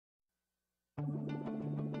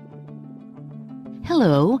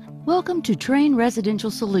Hello, welcome to Trane Residential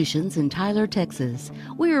Solutions in Tyler, Texas.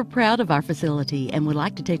 We are proud of our facility and would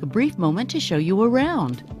like to take a brief moment to show you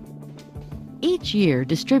around. Each year,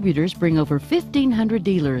 distributors bring over 1,500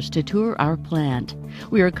 dealers to tour our plant.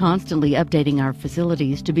 We are constantly updating our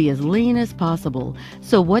facilities to be as lean as possible,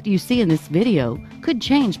 so what you see in this video could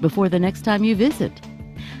change before the next time you visit.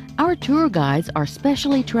 Our tour guides are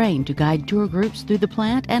specially trained to guide tour groups through the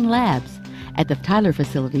plant and labs. At the Tyler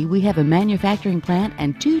facility, we have a manufacturing plant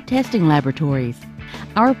and 2 testing laboratories.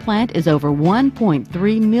 Our plant is over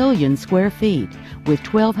 1.3 million square feet with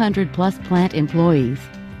 1,200 plus plant employees.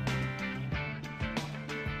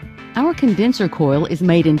 Our condenser coil is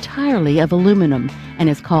made entirely of aluminum and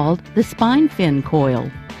is called the spine fin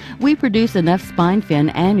coil. We produce enough spine fin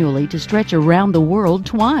annually to stretch around the world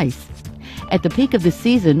twice. At the peak of the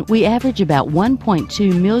season, we average about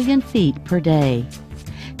 1.2 million feet per day.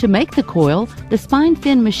 To make the coil, the spine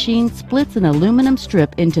fin machine splits an aluminum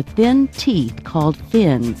strip into thin teeth called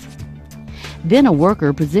fins. Then a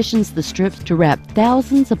worker positions the strips to wrap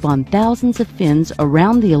thousands upon thousands of fins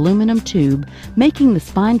around the aluminum tube, making the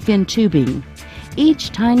spine fin tubing. Each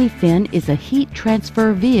tiny fin is a heat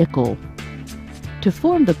transfer vehicle. To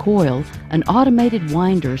form the coil, an automated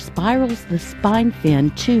winder spirals the spine fin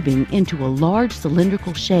tubing into a large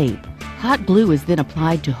cylindrical shape. Hot glue is then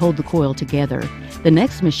applied to hold the coil together. The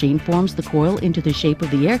next machine forms the coil into the shape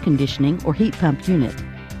of the air conditioning or heat pump unit.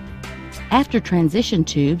 After transition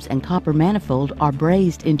tubes and copper manifold are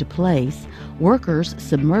brazed into place, workers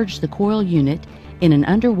submerge the coil unit in an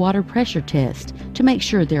underwater pressure test to make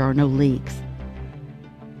sure there are no leaks.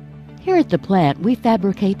 Here at the plant, we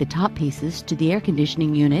fabricate the top pieces to the air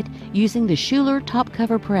conditioning unit using the Schuler top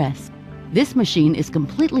cover press. This machine is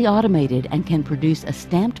completely automated and can produce a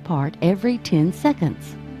stamped part every 10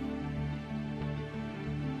 seconds.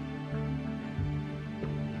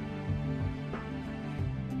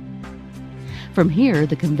 From here,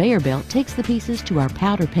 the conveyor belt takes the pieces to our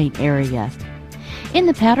powder paint area. In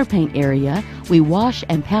the powder paint area, we wash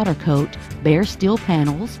and powder coat bare steel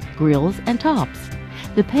panels, grills, and tops.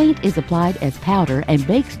 The paint is applied as powder and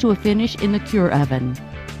bakes to a finish in the cure oven.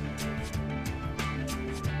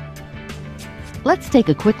 Let's take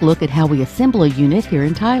a quick look at how we assemble a unit here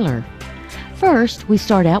in Tyler. First, we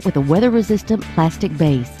start out with a weather-resistant plastic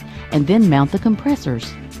base and then mount the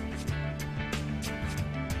compressors.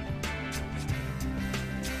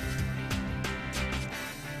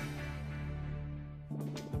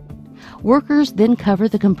 Workers then cover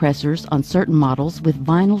the compressors on certain models with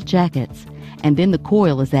vinyl jackets, and then the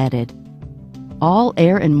coil is added. All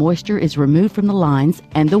air and moisture is removed from the lines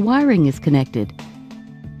and the wiring is connected.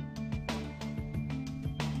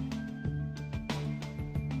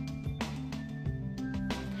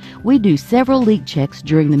 We do several leak checks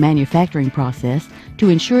during the manufacturing process to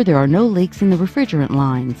ensure there are no leaks in the refrigerant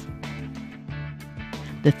lines.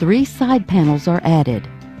 The 3 side panels are added.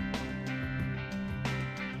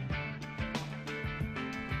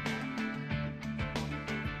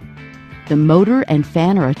 The motor and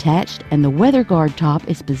fan are attached and the weather guard top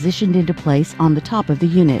is positioned into place on the top of the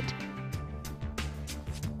unit.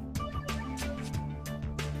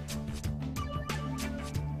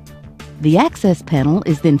 The access panel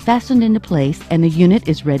is then fastened into place and the unit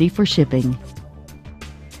is ready for shipping.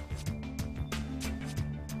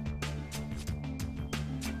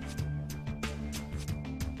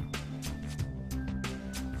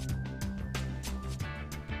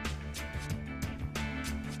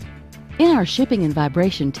 In our shipping and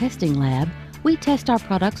vibration testing lab, we test our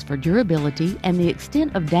products for durability and the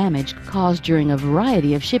extent of damage caused during a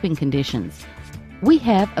variety of shipping conditions. We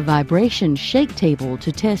have a vibration shake table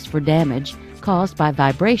to test for damage caused by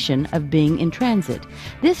vibration of being in transit.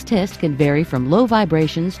 This test can vary from low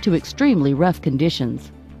vibrations to extremely rough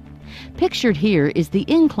conditions. Pictured here is the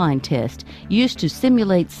incline test used to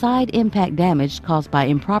simulate side impact damage caused by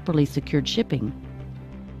improperly secured shipping.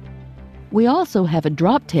 We also have a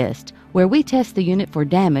drop test where we test the unit for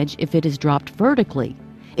damage if it is dropped vertically.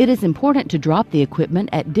 It is important to drop the equipment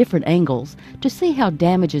at different angles to see how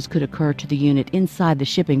damages could occur to the unit inside the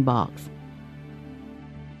shipping box.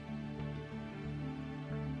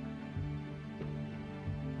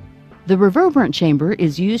 The reverberant chamber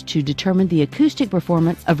is used to determine the acoustic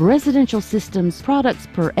performance of residential systems products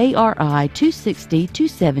per ARI 260,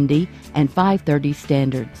 270, and 530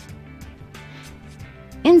 standards.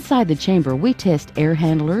 Inside the chamber, we test air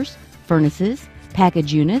handlers, furnaces,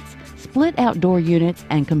 package units, split outdoor units,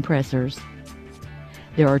 and compressors.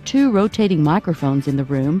 There are 2 rotating microphones in the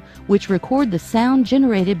room which record the sound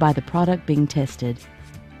generated by the product being tested.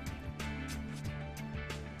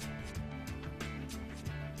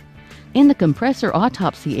 In the compressor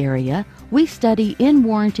autopsy area, We study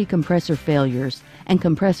in-warranty compressor failures and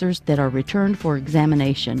compressors that are returned for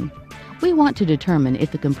examination. We want to determine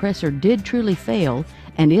if the compressor did truly fail,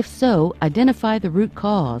 and if so, identify the root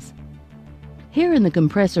cause. Here in the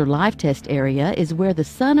compressor live test area is where the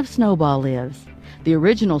son of Snowball lives. The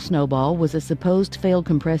original Snowball was a supposed failed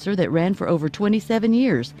compressor that ran for over 27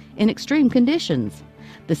 years in extreme conditions.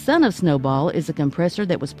 The son of Snowball is a compressor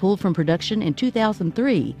that was pulled from production in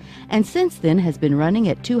 2003 and since then has been running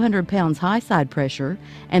at 200 pounds high side pressure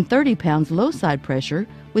and 30 pounds low side pressure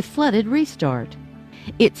with flooded restart.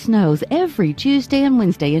 It snows every Tuesday and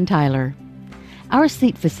Wednesday in Tyler. Our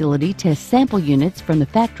seat facility tests sample units from the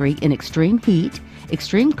factory in extreme heat,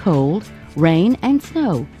 extreme cold, rain, and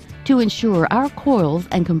snow to ensure our coils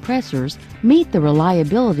and compressors meet the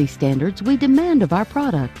reliability standards we demand of our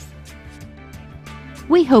products.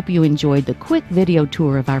 We hope you enjoyed the quick video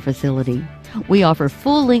tour of our facility. We offer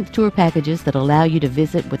full-length tour packages that allow you to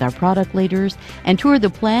visit with our product leaders and tour the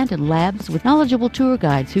plant and labs with knowledgeable tour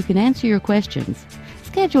guides who can answer your questions.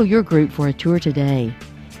 Schedule your group for a tour today.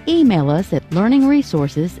 Email us at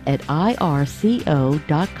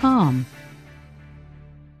learningresources@irco.com.